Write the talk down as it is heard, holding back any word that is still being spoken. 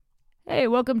Hey,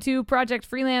 welcome to Project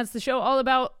Freelance, the show all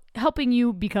about helping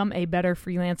you become a better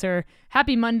freelancer.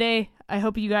 Happy Monday. I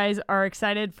hope you guys are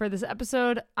excited for this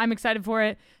episode. I'm excited for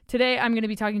it. Today, I'm going to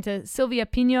be talking to Silvia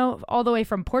Pinho, all the way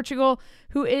from Portugal,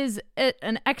 who is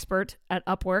an expert at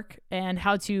Upwork and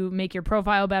how to make your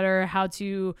profile better, how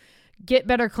to get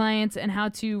better clients, and how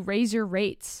to raise your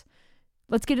rates.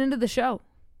 Let's get into the show.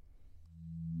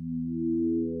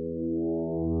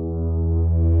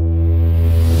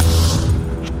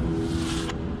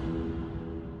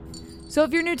 So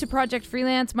if you're new to Project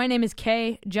Freelance, my name is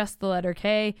Kay, just the letter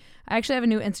K. I actually have a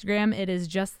new Instagram. It is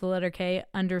just the letter K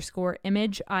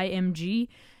 _image, IMG.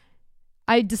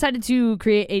 I decided to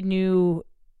create a new,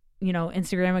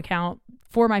 Instagram account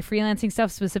for my freelancing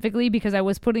stuff specifically because I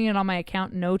was putting it on my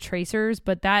account, No Tracers,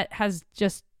 but that has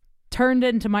just turned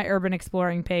into my urban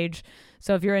exploring page.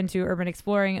 So if you're into urban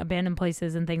exploring, abandoned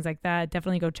places and things like that,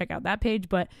 definitely go check out that page.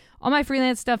 But all my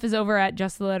freelance stuff is over at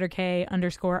just the letter K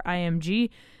 _IMG.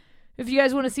 If you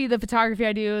guys want to see the photography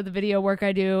I do, the video work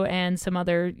I do, and some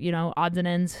other, odds and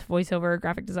ends, voiceover,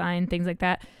 graphic design, things like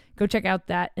that, go check out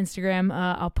that Instagram.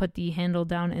 I'll put the handle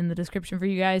down in the description for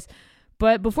you guys.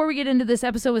 But before we get into this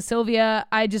episode with Silvia,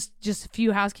 I just a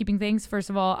few housekeeping things. First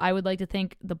of all, I would like to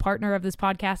thank the partner of this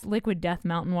podcast, Liquid Death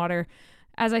Mountain Water.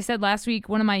 As I said last week,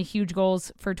 one of my huge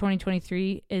goals for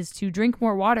 2023 is to drink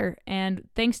more water. And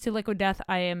thanks to Liquid Death,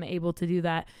 I am able to do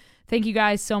that. Thank you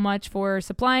guys so much for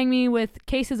supplying me with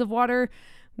cases of water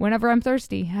whenever I'm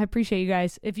thirsty. I appreciate you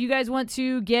guys. If you guys want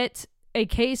to get a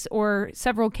case or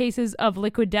several cases of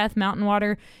Liquid Death Mountain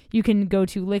Water, you can go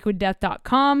to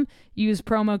liquiddeath.com, use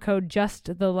promo code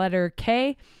just the letter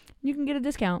K. You can get a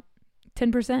discount,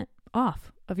 10%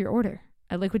 off of your order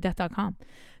at liquiddeath.com.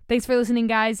 Thanks for listening,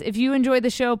 guys. If you enjoyed the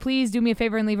show, please do me a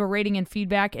favor and leave a rating and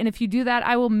feedback. And if you do that,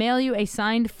 I will mail you a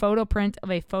signed photo print of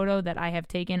a photo that I have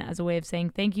taken as a way of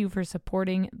saying thank you for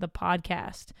supporting the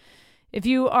podcast. If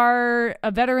you are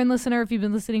a veteran listener, if you've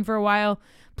been listening for a while,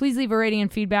 please leave a rating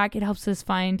and feedback. It helps us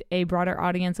find a broader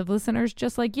audience of listeners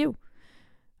just like you.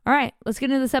 All right, let's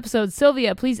get into this episode.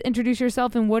 Silvia, please introduce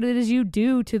yourself and what it is you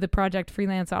do to the Project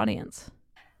Freelance audience.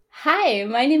 Hi,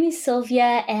 my name is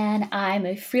Silvia, and I'm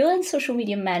a freelance social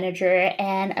media manager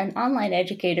and an online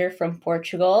educator from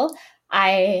Portugal.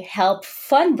 I help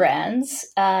fun brands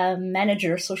manage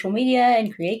their social media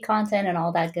and create content and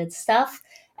all that good stuff.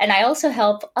 And I also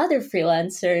help other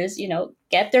freelancers,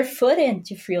 get their foot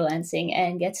into freelancing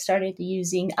and get started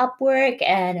using Upwork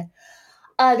and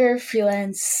other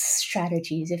freelance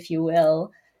strategies, if you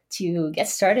will, to get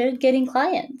started getting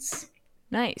clients.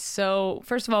 Nice. So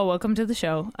first of all, welcome to the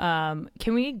show.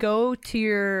 Can we go to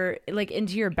your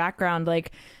into your background?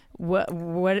 What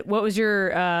was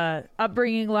your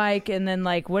upbringing like, and then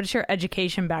what is your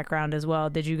education background as well?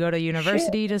 Did you go to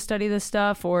university to study this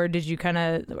stuff, or did you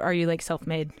are you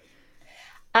self-made?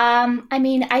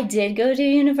 I did go to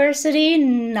university,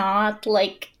 not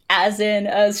as in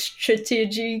a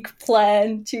strategic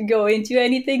plan to go into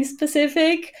anything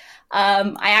specific.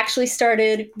 I actually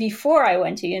started before I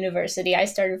went to university. I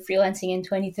started freelancing in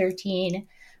 2013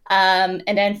 and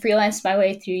then freelanced my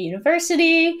way through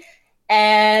university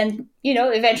and,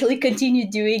 eventually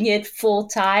continued doing it full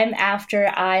time after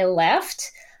I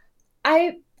left.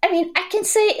 I can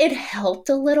say it helped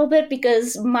a little bit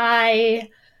because my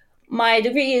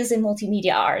degree is in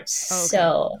multimedia arts. Okay.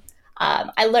 So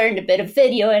I learned a bit of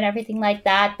video and everything like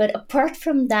that. But apart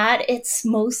from that, it's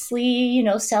mostly,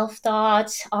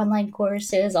 self-taught, online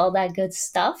courses, all that good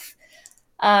stuff.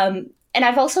 And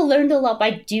I've also learned a lot by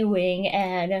doing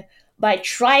and by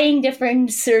trying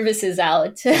different services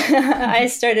out. I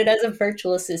started as a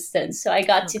virtual assistant. So I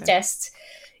got to test,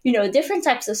 different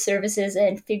types of services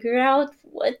and figure out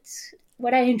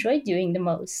what I enjoyed doing the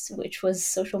most, which was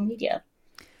social media.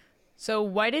 So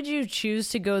why did you choose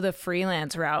to go the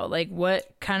freelance route?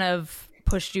 What kind of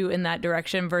pushed you in that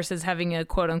direction versus having a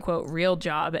quote unquote real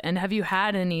job? And have you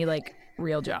had any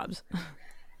real jobs?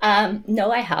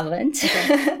 No, I haven't.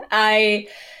 Okay.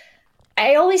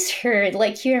 I always heard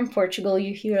here in Portugal,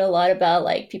 you hear a lot about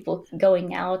people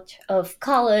going out of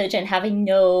college and having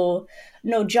no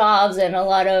jobs and a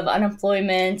lot of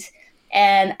unemployment.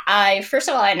 And first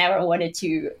of all, I never wanted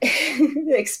to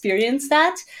experience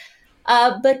that.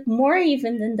 But more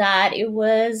even than that, it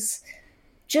was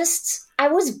just, I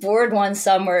was bored one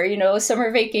summer,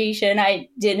 summer vacation. I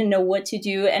didn't know what to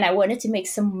do and I wanted to make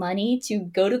some money to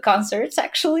go to concerts,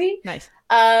 actually. Nice.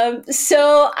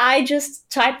 So I just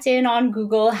typed in on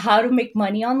Google how to make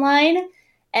money online.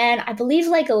 And I believe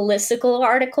a Listicle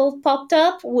article popped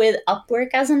up with Upwork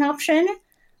as an option.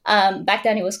 Back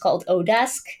then it was called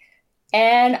Odesk.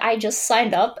 and I just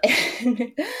signed up.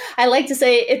 I like to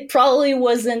say it probably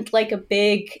wasn't like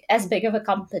as big of a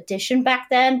competition back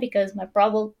then because my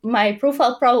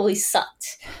profile probably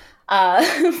sucked.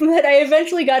 But I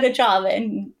eventually got a job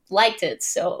and liked it,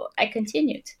 so I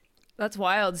continued. That's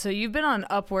wild. So you've been on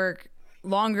Upwork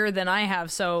longer than I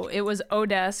have. So it was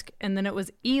Odesk, and then it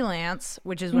was Elance,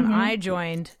 which is when I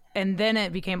joined, and then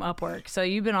it became Upwork. So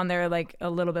you've been on there like a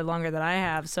little bit longer than I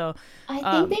have. So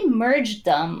I think they merged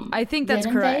them. I think that's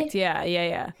correct. They?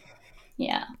 Yeah.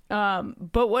 Yeah.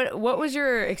 But what was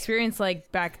your experience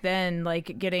like back then,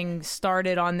 like getting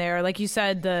started on there? Like you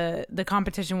said, the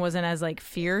competition wasn't as like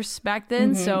fierce back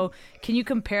then. So can you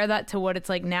compare that to what it's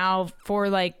like now for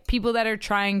like people that are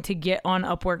trying to get on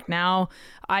Upwork now?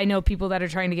 I know people that are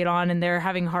trying to get on and they're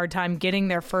having a hard time getting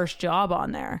their first job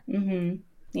on there.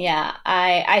 Yeah,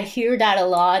 I hear that a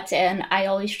lot, and I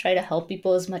always try to help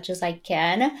people as much as I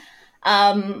can.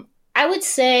 I would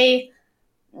say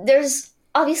there's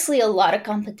obviously a lot of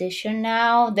competition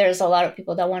now. There's a lot of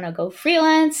people that want to go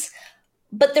freelance,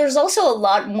 but there's also a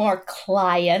lot more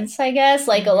clients, I guess,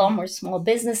 like a lot more small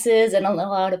businesses and a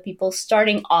lot of people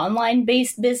starting online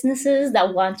based businesses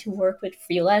that want to work with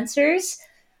freelancers.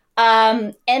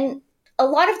 And a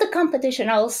lot of the competition,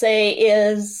 I'll say,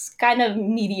 is kind of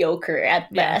mediocre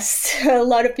at best. A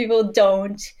lot of people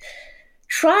don't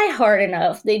try hard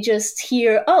enough. They just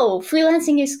hear, oh,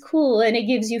 freelancing is cool and it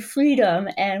gives you freedom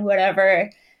and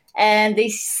whatever. And they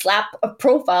slap a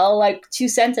profile, like 2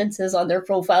 sentences on their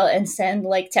profile and send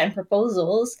like 10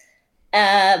 proposals.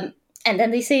 And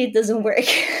then they say it doesn't work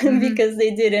because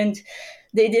they didn't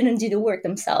do the work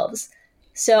themselves.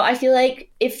 So I feel like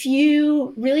if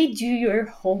you really do your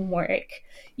homework,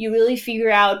 you really figure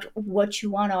out what you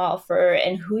want to offer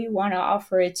and who you want to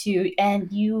offer it to, and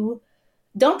you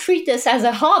don't treat this as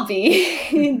a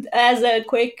hobby, as a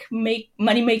quick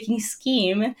money making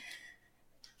scheme,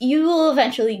 you will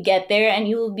eventually get there and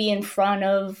you will be in front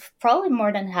of probably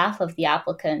more than half of the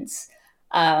applicants.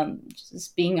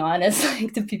 Just being honest,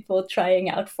 like the people trying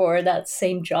out for that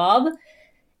same job.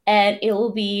 And it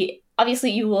will be,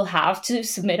 obviously, you will have to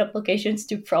submit applications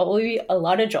to probably a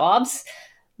lot of jobs,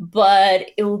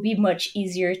 but it will be much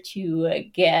easier to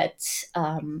get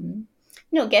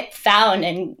found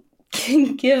and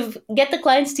get the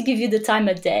clients to give you the time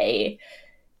of day,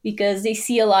 because they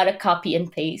see a lot of copy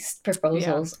and paste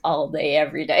proposals all day,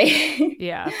 every day.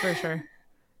 Yeah, for sure.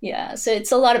 Yeah, so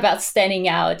it's a lot about standing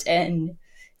out and,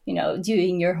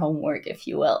 doing your homework, if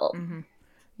you will.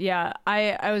 Yeah,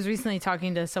 I was recently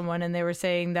talking to someone and they were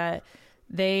saying that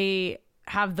they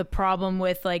have the problem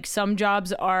with like some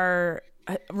jobs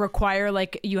require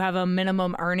like you have a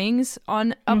minimum earnings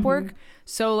on Upwork.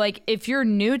 So like if you're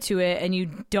new to it and you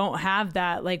don't have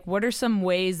that, like what are some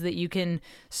ways that you can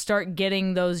start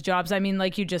getting those jobs? I mean,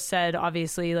 like you just said,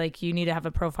 obviously like you need to have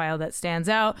a profile that stands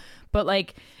out, but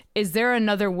like is there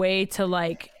another way to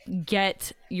like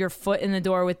get your foot in the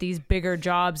door with these bigger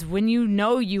jobs when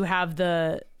you have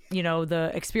the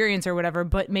experience or whatever,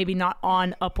 but maybe not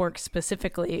on Upwork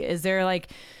specifically? Is there like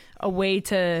a way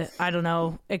to, I don't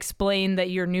know, explain that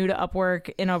you're new to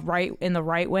Upwork in the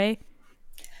right way?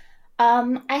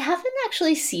 I haven't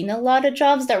actually seen a lot of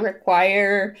jobs that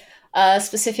require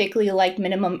specifically like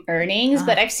minimum earnings,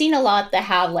 but I've seen a lot that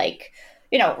have like,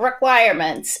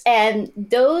 requirements, and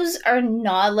those are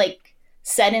not like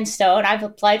set in stone. I've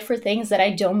applied for things that I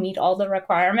don't meet all the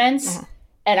requirements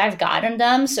and I've gotten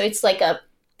them. So it's like a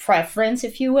preference,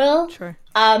 if you will. Sure.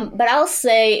 But I'll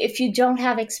say if you don't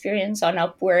have experience on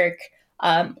Upwork,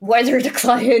 whether the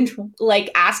client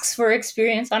like asks for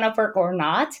experience on Upwork or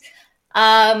not,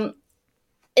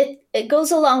 it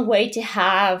goes a long way to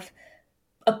have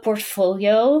a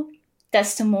portfolio,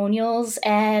 testimonials,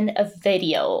 and a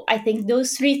video. I think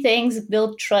those 3 things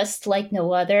build trust like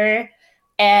no other.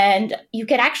 And you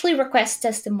can actually request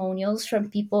testimonials from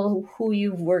people who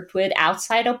you've worked with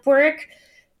outside of work,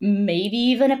 maybe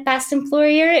even a past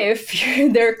employer if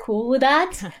they're cool with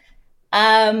that.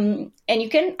 And you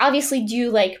can obviously do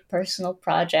like personal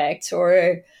projects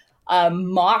or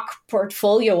mock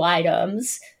portfolio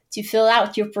items to fill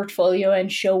out your portfolio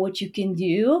and show what you can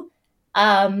do.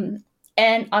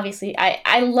 And obviously,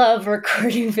 I love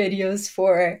recording videos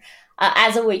for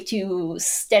as a way to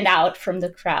stand out from the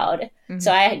crowd.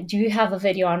 So I do have a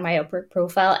video on my Upwork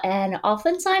profile, and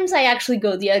oftentimes I actually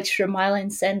go the extra mile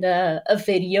and send a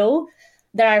video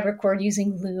that I record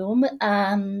using Loom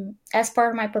as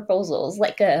part of my proposals,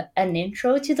 like an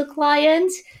intro to the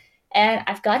client. And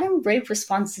I've gotten great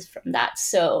responses from that.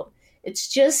 So it's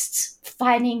just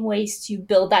finding ways to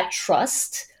build that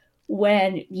trust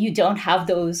when you don't have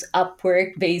those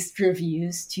Upwork-based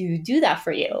reviews to do that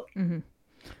for you.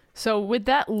 So with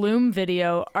that Loom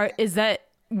video, is that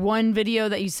one video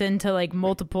that you send to like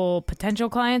multiple potential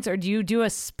clients, or do you do a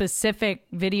specific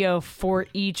video for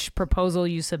each proposal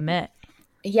you submit?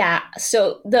 Yeah,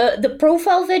 so the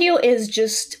profile video is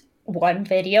just one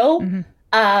video.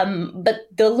 But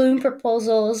the Loom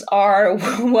proposals are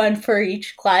one for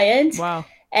each client. Wow.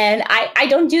 And I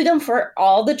don't do them for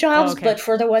all the jobs, Oh, okay. but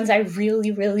for the ones I really,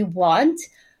 really want,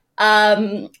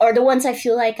 or the ones I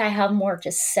feel like I have more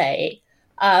to say.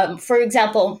 For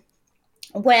example,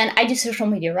 when I do social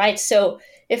media, right? So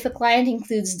if a client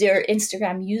includes their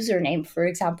Instagram username, for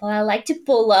example, I like to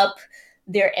pull up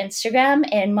their Instagram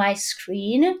and my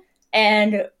screen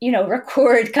and,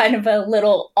 record kind of a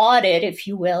little audit, if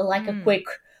you will, like a quick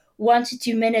 1 to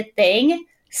 2 minute thing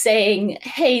saying,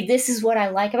 hey, this is what I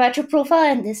like about your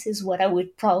profile and this is what I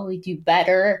would probably do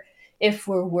better if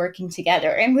we're working together,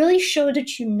 and really show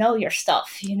that you know your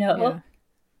stuff,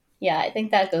 Yeah, I think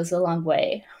that goes a long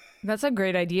way. That's a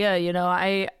great idea.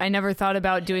 I never thought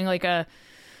about doing like a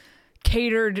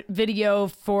catered video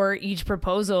for each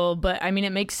proposal, but I mean,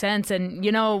 it makes sense. And,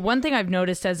 one thing I've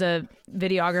noticed as a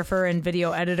videographer and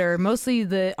video editor, mostly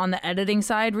on the editing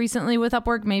side recently with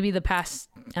Upwork, maybe the past,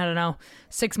 I don't know,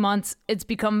 6 months, it's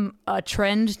become a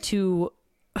trend to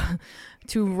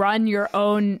run your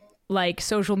own like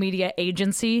social media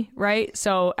agency, right?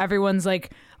 So everyone's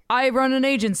like, I run an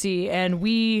agency and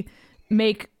we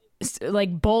make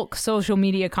like bulk social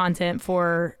media content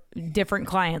for different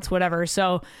clients, whatever.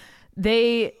 So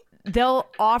they'll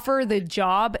offer the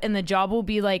job and the job will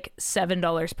be like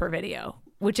 $7 per video,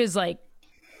 which is like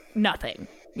nothing,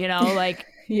 like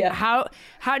Yeah.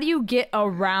 How do you get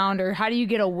around, or how do you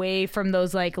get away from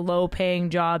those like low paying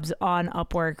jobs on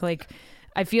Upwork? Like,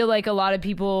 I feel like a lot of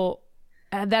people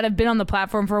that have been on the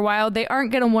platform for a while, they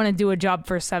aren't going to want to do a job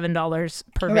for $7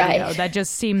 per video. Right. That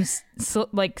just seems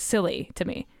like silly to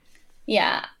me.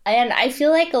 Yeah, and I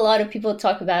feel like a lot of people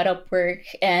talk about Upwork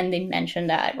and they mention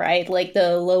that, right? Like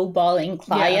the lowballing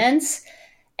clients. Yeah.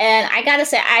 And I gotta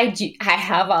say, I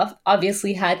have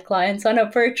obviously had clients on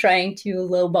Upwork trying to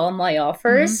lowball my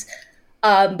offers.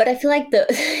 But I feel like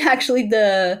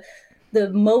the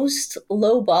most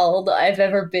lowballed I've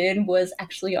ever been was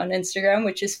actually on Instagram,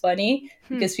 which is funny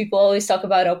because people always talk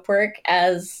about Upwork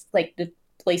as like the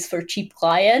place for cheap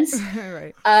clients.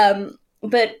 Right.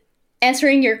 But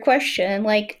answering your question,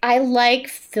 like I like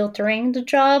filtering the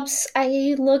jobs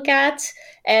I look at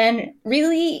and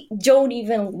really don't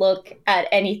even look at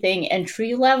anything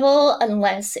entry level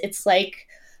unless it's like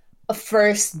a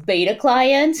first beta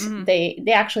client. They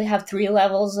actually have 3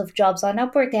 levels of jobs on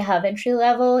Upwork. They have entry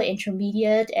level,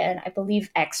 intermediate, and I believe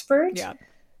expert. Yeah.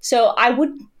 So I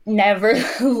would never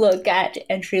look at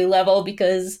entry level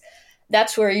because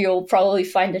that's where you'll probably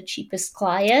find the cheapest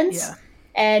clients. Yeah.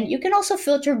 And you can also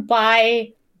filter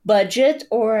by budget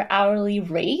or hourly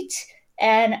rate.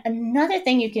 And another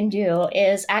thing you can do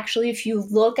is actually, if you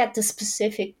look at the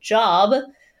specific job,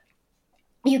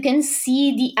 you can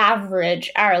see the average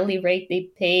hourly rate they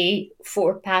pay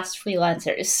for past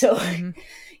freelancers. So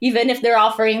even if they're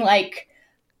offering like,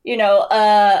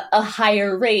 a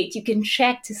higher rate, you can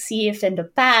check to see if in the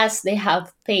past they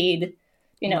have paid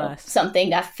less. Something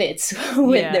that fits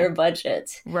with their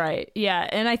budget. Right. Yeah.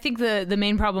 And I think the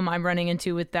main problem I'm running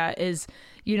into with that is,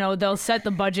 they'll set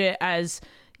the budget as,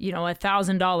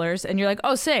 $1,000 and you're like,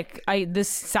 oh, sick. This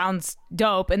sounds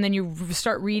dope. And then you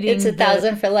start reading. It's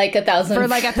 1,000 for like 1,000. For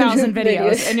like 1,000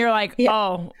 videos. And you're like,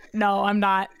 oh, no, I'm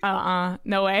not.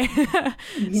 No way.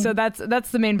 So that's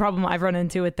the main problem I've run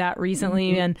into with that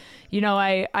recently. And,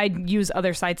 I use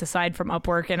other sites aside from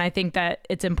Upwork. And I think that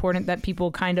it's important that people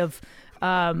kind of,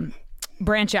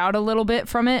 branch out a little bit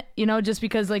from it, just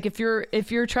because like if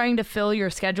you're trying to fill your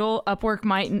schedule, Upwork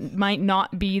might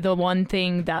not be the one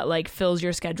thing that like fills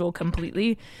your schedule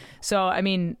completely. So I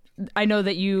mean, I know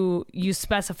that you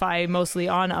specify mostly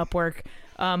on Upwork,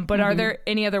 but are there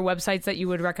any other websites that you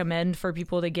would recommend for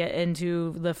people to get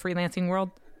into the freelancing world?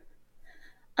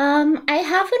 I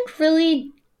haven't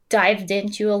really dived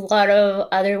into a lot of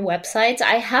other websites.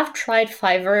 I have tried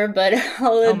Fiverr, but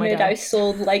I'll admit I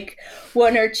sold like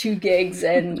 1 or 2 gigs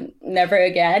and never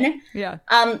again. Yeah.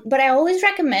 But I always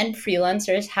recommend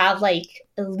freelancers have like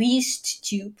at least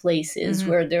 2 places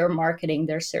where they're marketing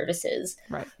their services.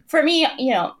 Right. For me,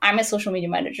 I'm a social media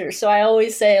manager, so I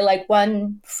always say like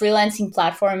 1 freelancing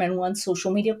platform and 1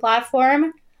 social media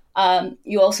platform.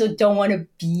 You also don't want to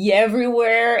be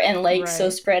everywhere and like so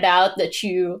spread out that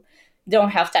you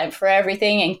don't have time for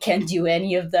everything and can't do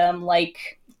any of them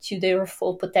like to their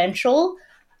full potential.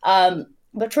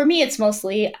 But for me, it's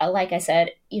mostly, like I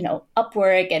said,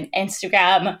 Upwork and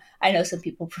Instagram. I know some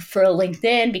people prefer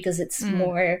LinkedIn because it's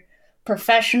more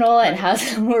professional and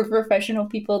has more professional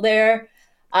people there.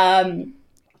 But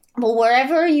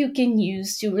wherever you can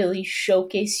use to really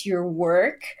showcase your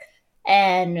work,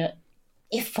 and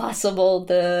if possible,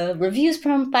 the reviews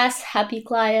from past happy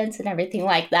clients and everything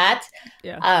like that.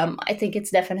 Yeah. I think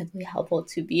it's definitely helpful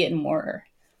to be in more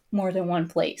than one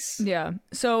place. Yeah.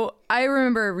 So I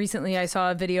remember recently I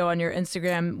saw a video on your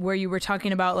Instagram where you were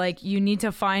talking about like you need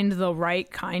to find the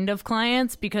right kind of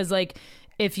clients, because like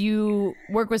if you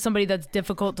work with somebody that's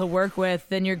difficult to work with,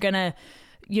 then you're gonna,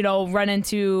 you know, run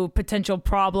into potential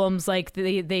problems, like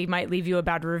they might leave you a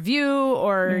bad review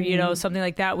or, you know, something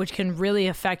like that, which can really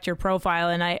affect your profile.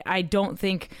 And I don't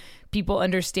think people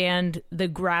understand the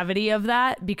gravity of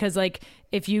that, because like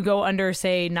if you go under,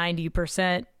 say,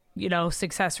 90%, you know,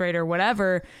 success rate or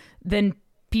whatever, then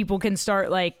people can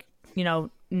start like, you know,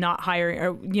 not hiring,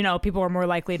 or, you know, people are more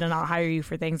likely to not hire you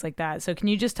for things like that. So can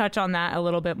you just touch on that a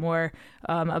little bit more,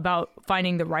 about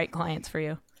finding the right clients for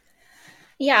you?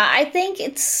 Yeah, I think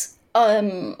it's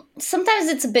sometimes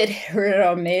it's a bit hit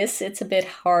or miss. It's a bit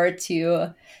hard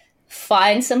to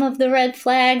find some of the red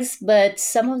flags, but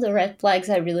some of the red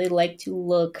flags I really like to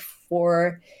look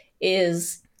for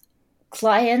is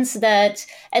clients that,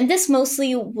 and this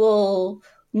mostly will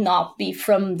not be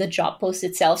from the job post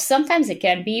itself. Sometimes it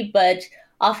can be, but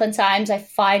oftentimes I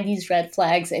find these red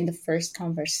flags in the first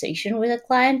conversation with a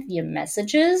client via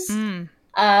messages. And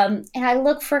I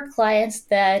look for clients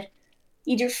that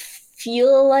either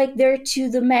feel like they're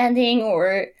too demanding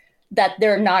or that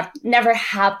they're never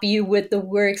happy with the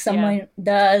work someone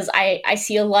does. I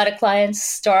see a lot of clients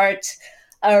start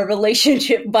a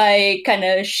relationship by kind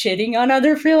of shitting on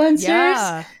other freelancers.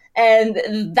 Yeah.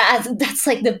 And that's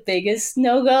like the biggest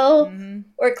no-go.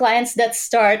 Or clients that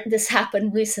start, this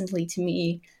happened recently to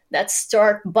me, that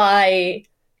start by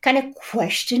kind of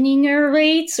questioning your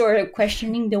rates or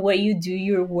questioning the way you do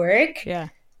your work. Yeah.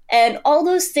 And all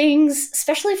those things,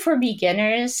 especially for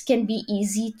beginners, can be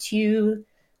easy to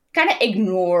kind of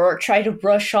ignore or try to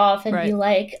brush off and be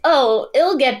like, oh,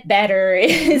 it'll get better.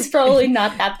 It's probably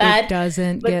not that bad. It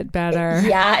doesn't get better.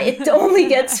 Yeah, it only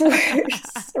gets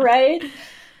worse, right?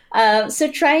 So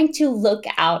trying to look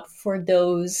out for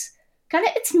those kind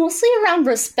of, it's mostly around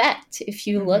respect. If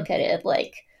you look at it,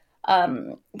 like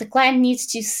the client needs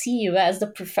to see you as the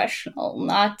professional,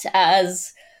 not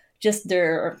as just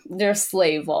their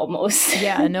slave almost.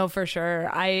 Yeah, no, for sure.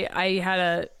 I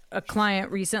had a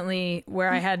client recently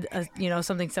where I had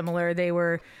something similar. They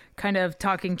were kind of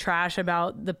talking trash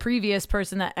about the previous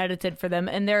person that edited for them,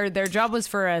 and their job was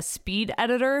for a speed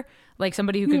editor, like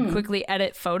somebody who could quickly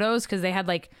edit photos, because they had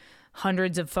like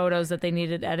hundreds of photos that they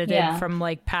needed edited from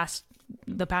like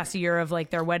the past year of like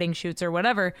their wedding shoots or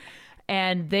whatever.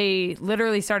 And they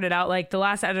literally started out like, the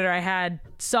last editor I had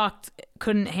sucked,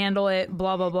 couldn't handle it,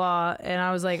 blah, blah, blah. And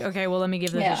I was like, okay, well, let me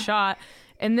give this a shot.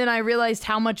 And then I realized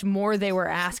how much more they were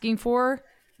asking for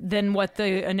than what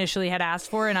they initially had asked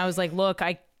for. And I was like, look,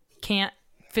 I can't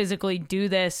physically do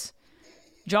this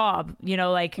job,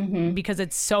 because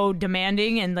it's so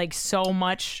demanding and like so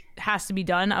much has to be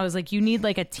done. I was like, you need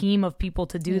like a team of people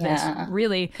to do this,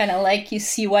 really. Kind of like you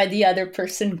see why the other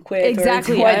person quit.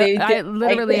 Exactly. Or why I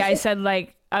literally, I said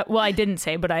like, well, I didn't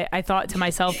say, but I thought to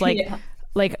myself like,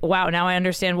 wow, now I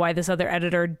understand why this other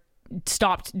editor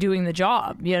stopped doing the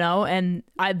job, and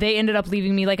they ended up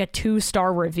leaving me like a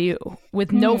 2-star review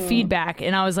with no feedback.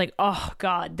 And I was like, oh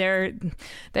God, there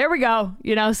we go.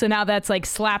 So now that's like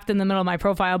slapped in the middle of my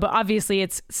profile, but obviously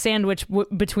it's sandwiched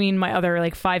between my other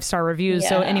like 5-star reviews.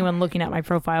 So anyone looking at my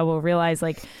profile will realize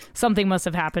like something must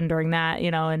have happened during that,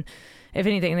 and if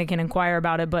anything, they can inquire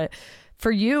about it. But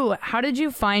for you, how did you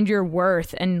find your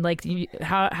worth, and like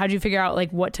how'd you figure out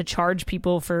like what to charge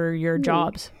people for your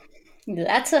jobs?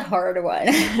 That's a hard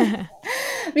one.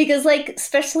 Because like,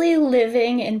 especially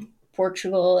living in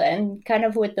Portugal and kind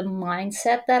of with the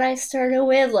mindset that I started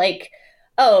with, like,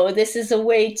 oh, this is a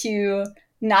way to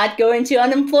not go into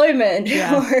unemployment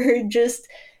or just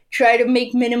try to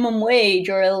make minimum wage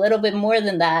or a little bit more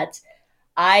than that.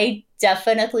 I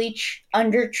definitely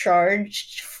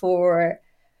undercharged for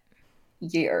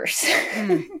years.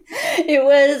 It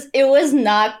was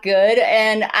not good.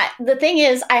 And the thing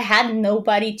is, I had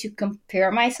nobody to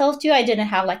compare myself to. I didn't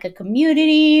have like a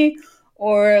community,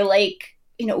 or like,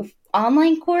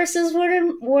 online courses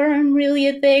weren't really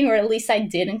a thing, or at least I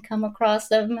didn't come across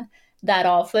them that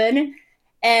often.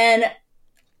 And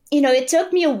it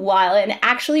took me a while, and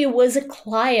actually it was a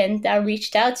client that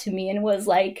reached out to me and was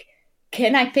like,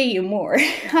 can I pay you more?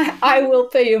 I will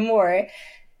pay you more.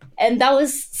 And that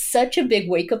was such a big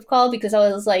wake-up call, because I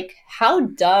was like, how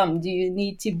dumb do you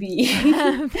need to be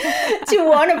to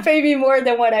want to pay me more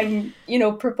than what I'm,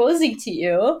 proposing to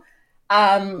you?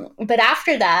 But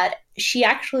after that, she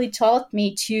actually taught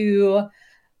me to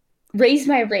raise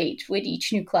my rate with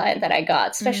each new client that I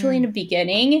got, especially in the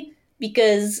beginning,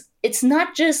 because it's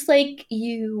not just like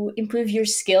you improve your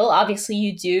skill, obviously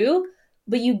you do,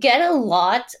 but you get a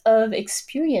lot of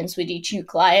experience with each new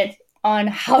client on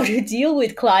how to deal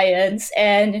with clients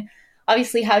and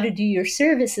obviously how to do your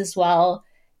service as well.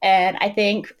 And I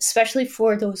think, especially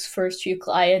for those first few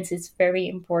clients, it's very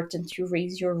important to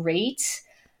raise your rates.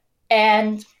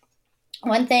 And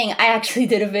one thing, I actually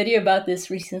did a video about this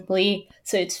recently,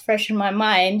 so it's fresh in my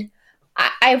mind.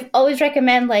 I always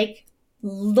recommend like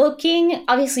looking.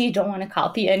 Obviously, you don't want to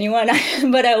copy anyone,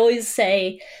 but I always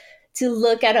say to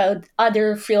look at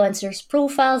other freelancers'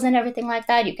 profiles and everything like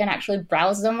that. You can actually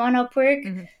browse them on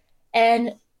Upwork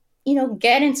and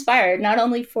get inspired not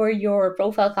only for your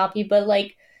profile copy, but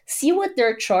like see what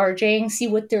they're charging, see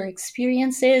what their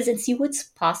experience is, and see what's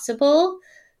possible.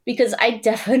 Because I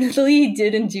definitely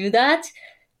didn't do that,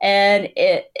 and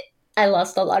I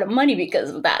lost a lot of money because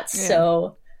of that. Yeah.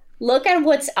 So look at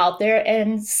what's out there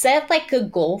and set like a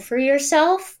goal for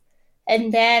yourself,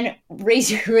 and then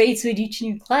raise your rates with each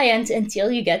new client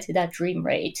until you get to that dream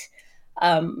rate.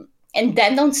 And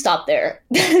then don't stop there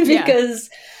because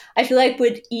I feel like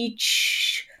with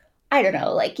each, I don't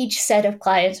know, like each set of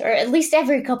clients, or at least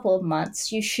every couple of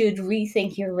months, you should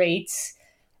rethink your rates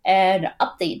and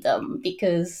update them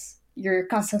because you're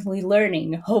constantly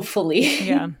learning, hopefully.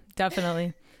 Yeah,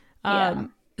 definitely.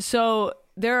 So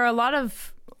there are a lot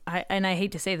of, and I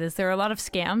hate to say this, there are a lot of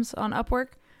scams on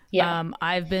Upwork. Yeah.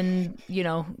 I've been,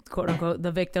 quote unquote,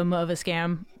 the victim of a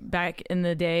scam back in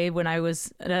the day when I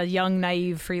was a young,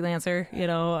 naive freelancer.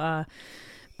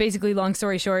 Basically, long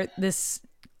story short, this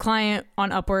client on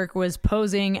Upwork was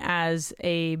posing as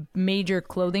a major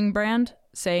clothing brand,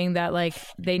 saying that like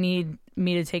they need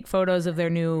me to take photos of their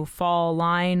new fall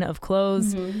line of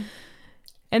clothes.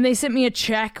 And they sent me a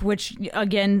check, which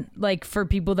again, like for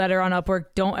people that are on Upwork,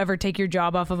 don't ever take your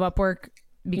job off of Upwork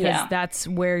because that's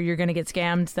where you're going to get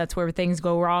scammed. That's where things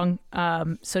go wrong.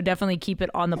 So definitely keep it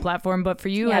on the platform. But for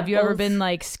you, have you ever been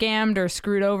like scammed or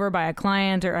screwed over by a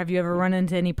client, or have you ever run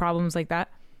into any problems like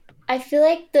that? I feel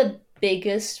like the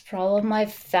biggest problem I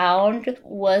found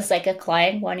was like a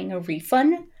client wanting a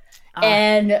refund.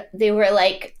 And they were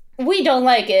like, we don't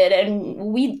like it and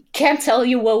we can't tell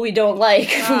you what we don't like.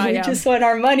 We just want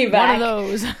our money back. One of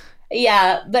those.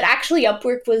 Yeah, but actually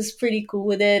Upwork was pretty cool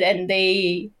with it, and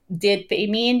they did pay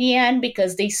me in the end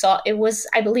because they saw it was,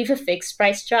 I believe, a fixed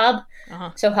price job.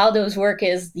 So how those work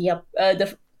is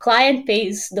the client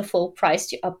pays the full price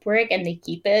to Upwork and they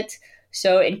keep it.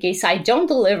 So in case I don't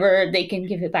deliver, they can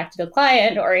give it back to the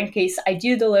client, or in case I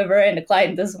do deliver and the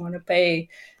client doesn't want to pay,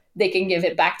 they can give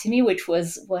it back to me, which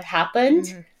was what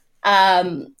happened.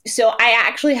 So I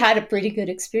actually had a pretty good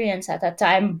experience at that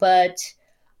time, but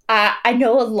I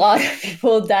know a lot of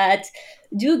people that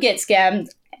do get scammed,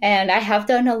 and I have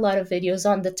done a lot of videos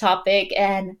on the topic,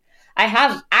 and I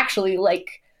have actually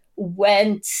like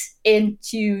went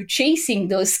into chasing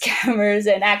those scammers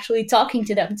and actually talking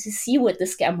to them to see what the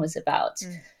scam was about.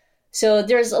 So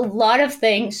there's a lot of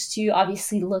things to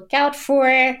obviously look out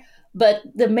for. But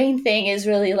the main thing is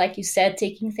really, like you said,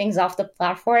 taking things off the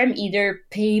platform, either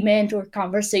payment or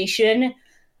conversation.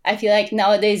 I feel like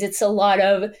nowadays it's a lot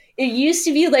of, it used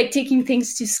to be like taking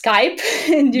things to Skype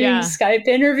and doing Skype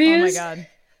interviews. Oh my God.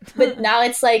 But now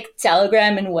it's like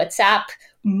Telegram and WhatsApp,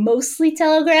 mostly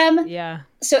Telegram. Yeah.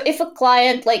 So if a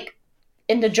client like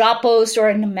in the job post or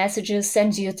in the messages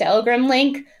sends you a Telegram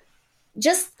link,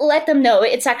 just let them know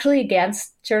it's actually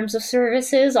against terms of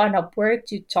services on Upwork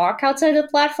to talk outside the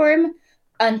platform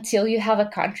until you have a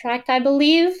contract, I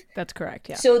believe. That's correct,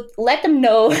 yeah. So let them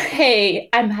know, hey,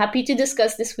 I'm happy to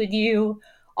discuss this with you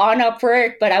on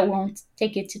Upwork, but I won't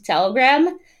take it to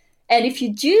Telegram. And if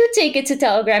you do take it to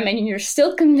Telegram and you're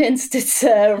still convinced it's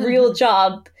a real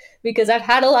job, because I've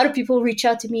had a lot of people reach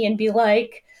out to me and be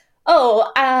like,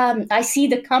 I see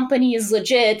the company is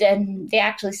legit, and they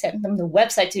actually sent them the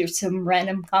website to some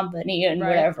random company and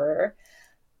whatever.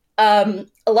 A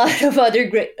lot of other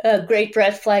great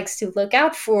red flags to look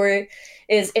out for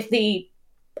is if they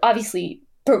obviously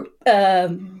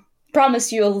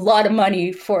promise you a lot of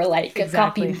money for like a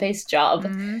copy and paste job.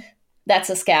 That's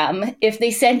a scam. If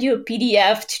they send you a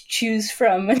PDF to choose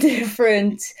from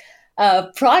different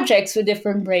projects with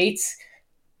different rates,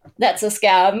 that's a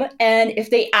scam. And if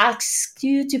they ask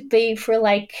you to pay for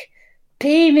like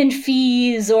payment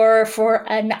fees or for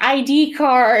an ID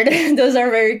card, those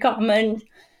are very common.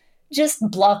 Just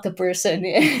block the person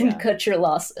and cut your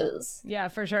losses. Yeah,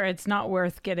 for sure. It's not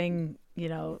worth getting,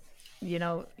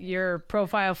 your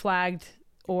profile flagged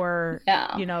or,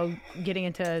 Yeah. getting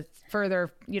into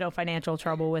further, financial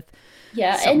trouble with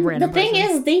Yeah, some and the random thing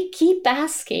person. is, they keep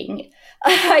asking.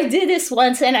 I did this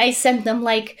once and I sent them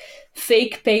like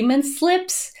fake payment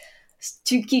slips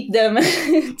to keep them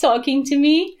talking to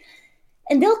me.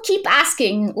 And they'll keep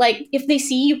asking. Like, if they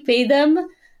see you pay them,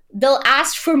 they'll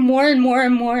ask for more and more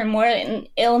and more and more, and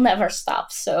it'll never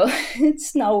stop. So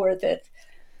it's not worth it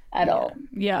at all.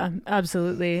 Yeah,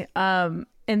 absolutely. And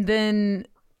then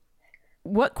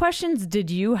what questions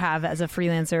did you have as a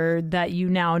freelancer that you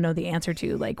now know the answer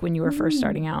to, like when you were first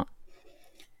starting out?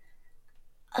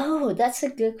 Oh, that's a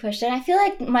good question. I feel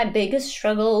like my biggest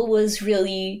struggle was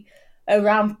really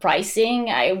around pricing.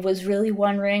 I was really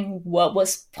wondering what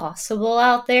was possible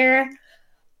out there.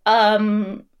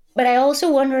 But I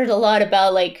also wondered a lot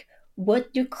about like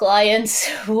what do clients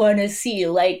want to see?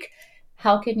 Like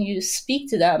how can you speak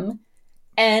to them?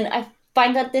 And I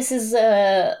find that this is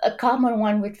a common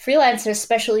one with freelancers,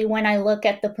 especially when I look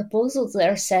at the proposals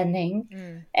they're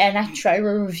sending and I try to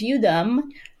review them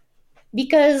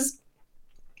because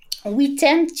we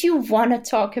tend to want to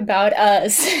talk about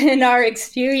us and our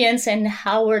experience and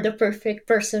how we're the perfect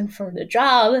person for the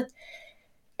job.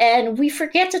 And we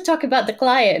forget to talk about the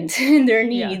client and their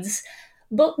needs.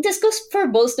 But this goes for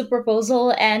both the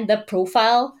proposal and the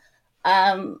profile.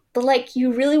 But like,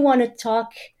 you really want to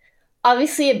talk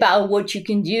obviously about what you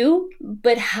can do,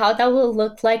 but how that will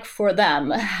look like for them,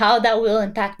 how that will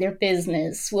impact their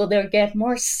business. Will they get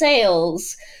more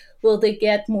sales? Will they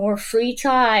get more free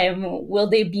time? Will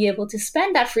they be able to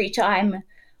spend that free time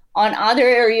on other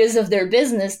areas of their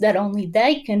business that only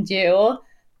they can do?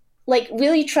 Like,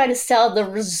 really try to sell the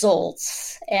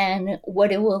results and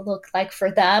what it will look like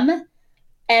for them.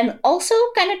 And also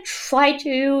kind of try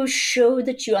to show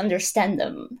that you understand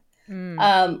them.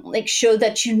 Like show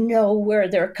that you know where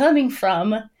they're coming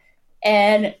from.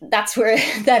 And that's where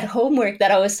that homework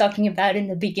that I was talking about in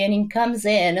the beginning comes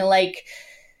in. And like,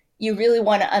 you really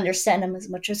want to understand them as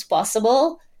much as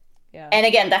possible. Yeah. And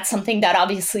again, that's something that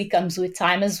obviously comes with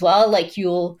time as well. Like,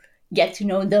 you'll get to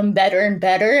know them better and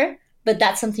better. But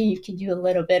that's something you can do a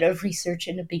little bit of research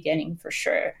in the beginning for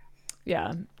sure.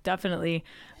 Yeah, definitely.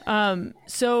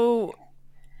 So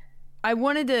I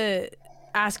wanted to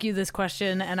ask you this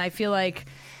question, and I feel like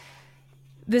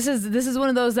this is one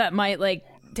of those that might like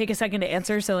take a second to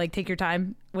answer. So like, take your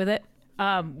time with it.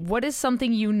 What is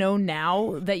something you know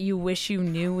now that you wish you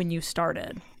knew when you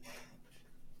started?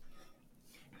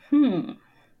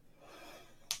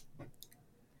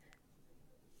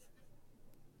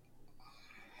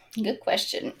 Good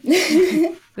question.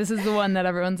 This is the one that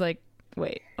everyone's like,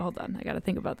 wait, hold on, I got to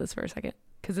think about this for a second,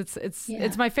 because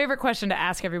it's my favorite question to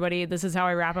ask everybody. This is how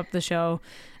I wrap up the show,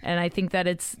 and I think that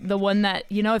it's the one that,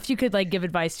 if you could like give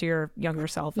advice to your younger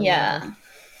self. Yeah. Whatever.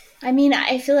 I mean,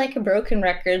 I feel like a broken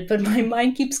record, but my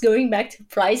mind keeps going back to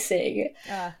pricing.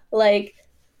 Like,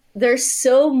 there's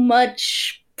so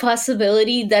much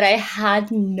possibility that I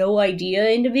had no idea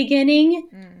in the beginning.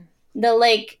 That,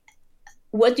 like,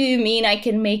 what do you mean I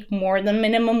can make more than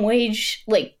minimum wage,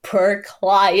 like, per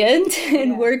client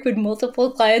and work with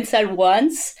multiple clients at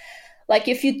once? Like,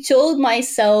 if you told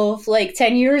myself, like,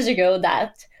 10 years ago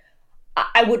that,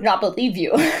 I would not believe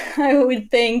you. I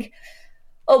would think,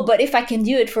 oh, but if I can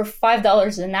do it for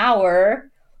 $5 an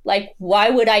hour, like, why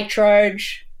would I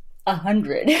charge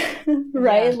 100?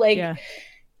 Right?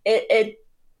 It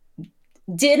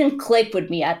didn't click with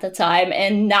me at the time.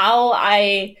 And now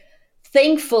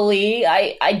thankfully,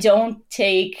 I don't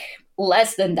take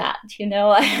less than that.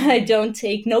 I don't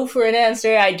take no for an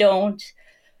answer. I don't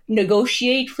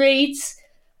negotiate rates.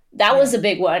 That was a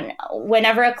big one.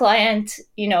 Whenever a client,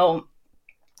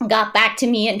 got back to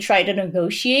me and tried to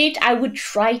negotiate, I would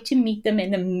try to meet them in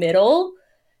the middle.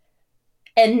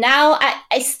 And now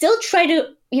I still try to,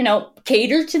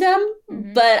 cater to them,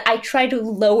 but I try to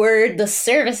lower the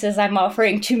services I'm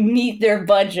offering to meet their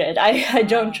budget. I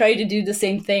don't try to do the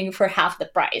same thing for half the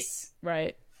price.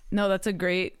 Right. No, that's a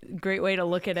great way to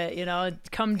look at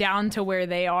it. Come down to where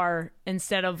they are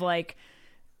instead of like,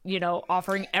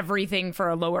 offering everything for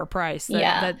a lower price.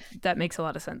 That makes a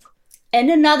lot of sense. And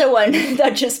another one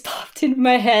that just popped into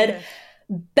my head,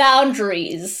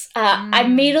 boundaries. I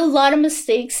made a lot of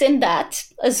mistakes in that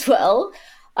as well.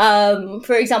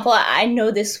 For example, I know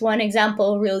this one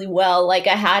example really well. Like,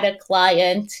 I had a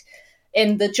client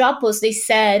in the job post, they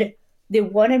said they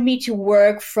wanted me to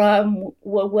work from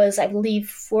what was, I believe,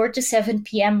 4 to 7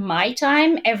 p.m. my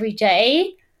time every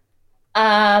day.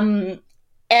 And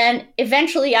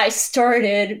eventually I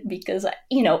started, because,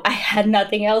 I had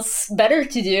nothing else better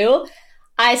to do,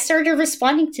 I started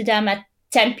responding to them at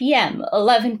 10 p.m.,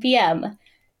 11 p.m.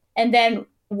 And then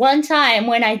one time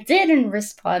when I didn't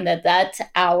respond at that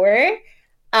hour,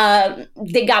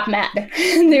 they got mad.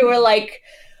 They were like,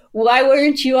 why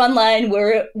weren't you online?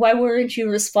 Why weren't you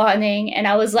responding? And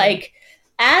I was like,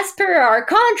 as per our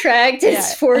contract,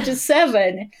 it's 4 to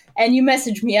 7, and you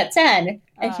messaged me at 10.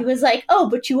 And he was like, oh,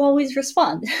 but you always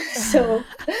respond. So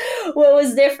what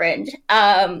was different?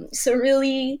 So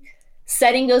really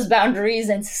setting those boundaries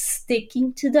and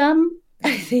sticking to them,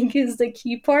 I think, is the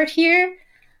key part here.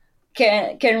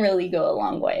 Can really go a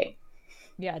long way.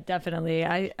 Yeah, definitely.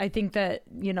 I think that,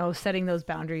 setting those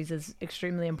boundaries is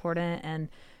extremely important, and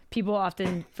people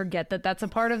often forget that that's a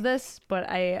part of this, but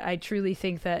I truly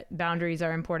think that boundaries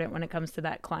are important when it comes to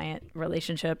that client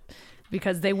relationship,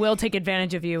 because they will take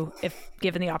advantage of you if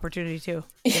given the opportunity to.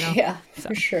 Yeah,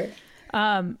 for sure.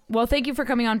 Well, thank you for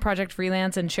coming on Project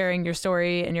Freelance and sharing your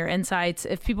story and your insights.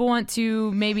 If people want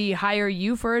to maybe hire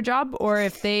you for a job, or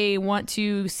if they want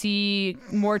to see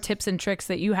more tips and tricks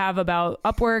that you have about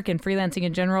Upwork and freelancing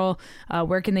in general,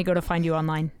 where can they go to find you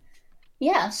online?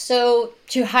 Yeah, so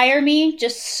to hire me,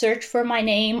 just search for my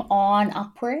name on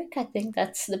Upwork. I think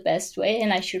that's the best way,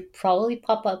 and I should probably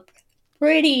pop up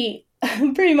pretty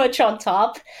much on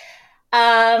top.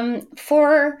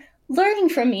 For learning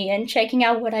from me and checking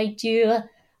out what I do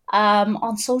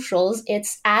on socials,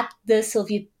 it's at the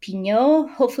Sylvia Pino.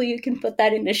 Hopefully you can put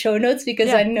that in the show notes,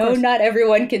 because I know not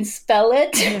everyone can spell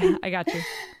it. Yeah, I got you.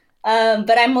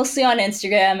 But I'm mostly on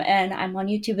Instagram, and I'm on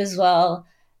YouTube as well.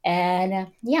 And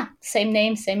same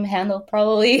name, same handle,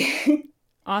 probably.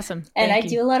 Awesome. And I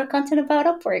do a lot of content about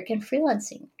Upwork and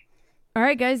freelancing. All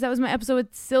right, guys, that was my episode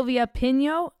with Sylvia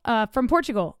Pino from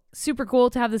Portugal. Super cool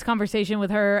to have this conversation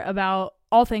with her about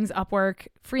all things Upwork,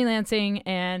 freelancing,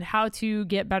 and how to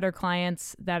get better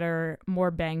clients that are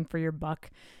more bang for your buck.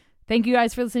 Thank you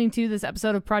guys for listening to this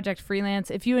episode of Project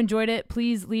Freelance. If you enjoyed it,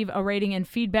 please leave a rating and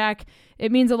feedback.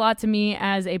 It means a lot to me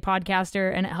as a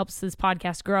podcaster, and it helps this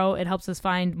podcast grow. It helps us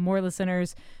find more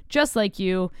listeners just like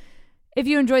you. If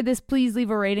you enjoyed this, please leave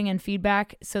a rating and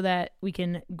feedback so that we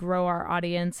can grow our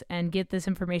audience and get this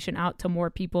information out to more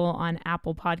people on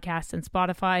Apple Podcasts and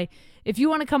Spotify. If you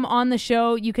want to come on the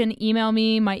show, you can email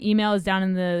me. My email is down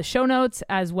in the show notes,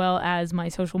 as well as my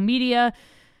social media.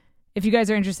 If you guys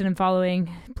are interested in following,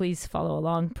 please follow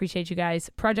along. Appreciate you guys.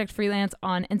 Project Freelance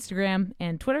on Instagram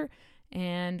and Twitter.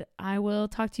 And I will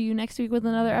talk to you next week with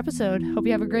another episode. Hope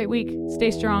you have a great week.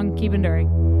 Stay strong. Keep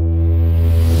enduring.